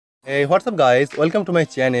Hey, what's up guys? Welcome to my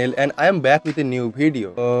channel and I am back with a new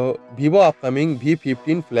video. Vivo upcoming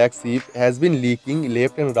V15 flagship has been leaking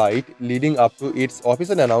left and right leading up to its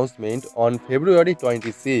official announcement on February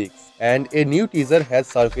 26, and a new teaser has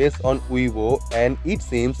surfaced on Vivo and it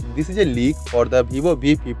seems this is a leak for the Vivo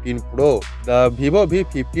V15 Pro. The Vivo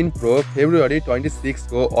V15 Pro February 26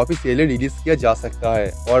 को officially release किया जा सकता है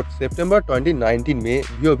और सितंबर 2019 में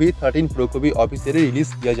Vivo V13 Pro को भी officially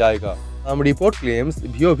release किया जाएगा। हम रिपोर्ट क्लेम्स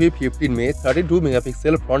Vivo V15 में 32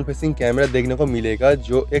 मेगापिक्सल फ्रंट फेसिंग कैमरा देखने को मिलेगा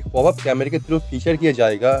जो एक पॉपअप कैमरे के थ्रू फीचर किया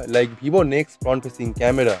जाएगा like Vivo next front facing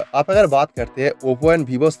camera. आप अगर बात करते हैं Oppo एंड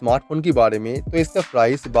Vivo स्मार्टफोन के बारे में तो इसका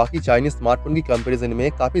प्राइस बाकी चाइनीज स्मार्टफोन की कंपैरिजन में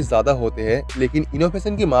काफी ज्यादा होते हैं, लेकिन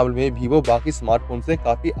इनोवेशन के मामले में Vivo बाकी स्मार्टफोन से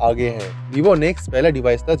काफी आगे है। Vivo नेक्स्ट पहला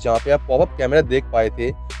डिवाइस था जहाँ पे आप पॉपअप कैमरा देख पाए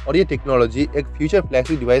थे और ये टेक्नोलॉजी एक फ्यूचर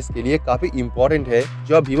फ्लैगशिप डिवाइस के लिए काफी इंपॉर्टेंट है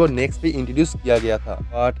जो अब Vivo नेक्स्ट पे इंट्रोड्यूस किया गया था।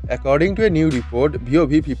 But according to a new report Vivo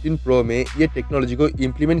V15 Pro में ये टेक्नोलॉजी को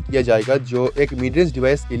इम्प्लीमेंट किया जाएगा जो एक मिड रेंज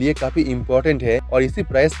डिवाइस के लिए काफी इंपॉर्टेंट है और इसी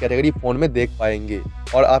प्राइस कैटेगरी फोन में देख पाएंगे।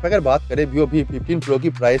 और आप अगर बात करें Vivo V15 Pro की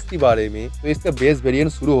प्राइस के बारे में तो इसका बेस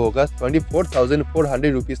वेरिएंट शुरू होगा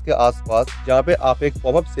 24,400 रुपीज के आसपास, जहाँ पे आप एक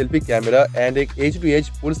पॉपअप सेल्फी कैमरा एंड एक as to as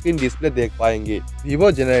full screen display देख पाएंगे।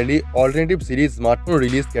 Vivo generally alternative series smartphone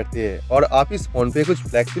release करते हैं और आप इस फोन पे कुछ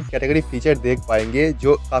फ्लैगशिप कैटेगरी फीचर देख पाएंगे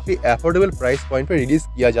जो काफी अफोर्डेबल प्राइस पॉइंट पे रिलीज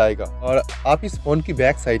किया जाएगा। और आप इस फोन की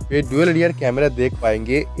बैक साइड पे डुअल रियर कैमरा देख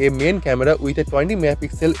पाएंगे, ए main camera with A 20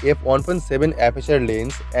 megapixel f1.7 aperture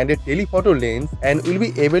lens and A telephoto lens and will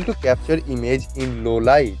be able to capture image in low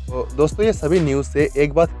light. तो दोस्तों ये सभी न्यूज से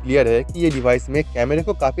एक बात क्लियर है कि ये डिवाइस में कैमरे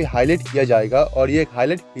को काफी हाईलाइट किया जाएगा और ये एक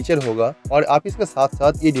हाईलाइट फीचर होगा। और आप इसके साथ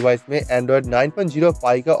साथ ये डिवाइस में Android 9.0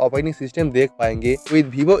 Pie का ऑपरेटिंग सिस्टम देख पाएंगे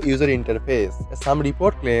with Vivo user interface. Some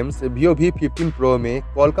report claims Vivo V15 Pro में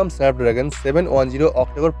Qualcomm Snapdragon 710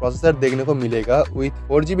 ऑक्टा-कोर प्रोसेसर देखने को मिलेगा with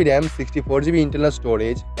 4GB RAM, 64GB internal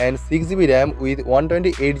storage and 6GB RAM with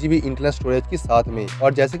 128GB internal storage के साथ में।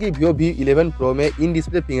 और जैसे कि Vivo V11 Pro में इन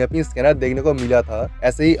डिस्प्ले फिंगरप्रिंट स्कैनर देखने को मिला था,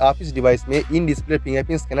 ऐसे ही आप इस डिवाइस में इन डिस्प्ले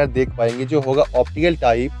फिंगरप्रिंट स्कैनर देख पाएंगे जो होगा ऑप्टिकल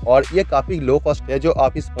टाइप और ये काफी लो कॉस्ट है जो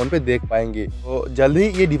आप इस फोन पे देख पाएंगे। तो जल्द ही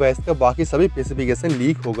ये डिवाइस का बाकी सभी स्पेसिफिकेशन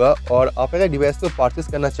लीक होगा और आप अगर डिवाइस को परचेस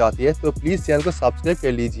करना चाहती है तो प्लीज चैनल को सब्सक्राइब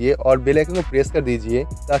कर लीजिए और बेल आइकन को प्रेस कर दीजिए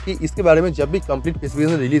ताकि इसके बारे में जब भी कंप्लीट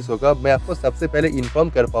स्पेसिफिकेशन रिलीज होगा मैं आपको सबसे पहले इन्फॉर्म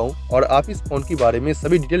कर पाऊँ और आप इस फोन के बारे में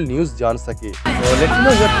सभी डिटेल न्यूज जान सके। So let me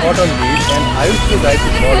know your thought on this and I will see you guys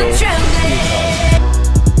tomorrow.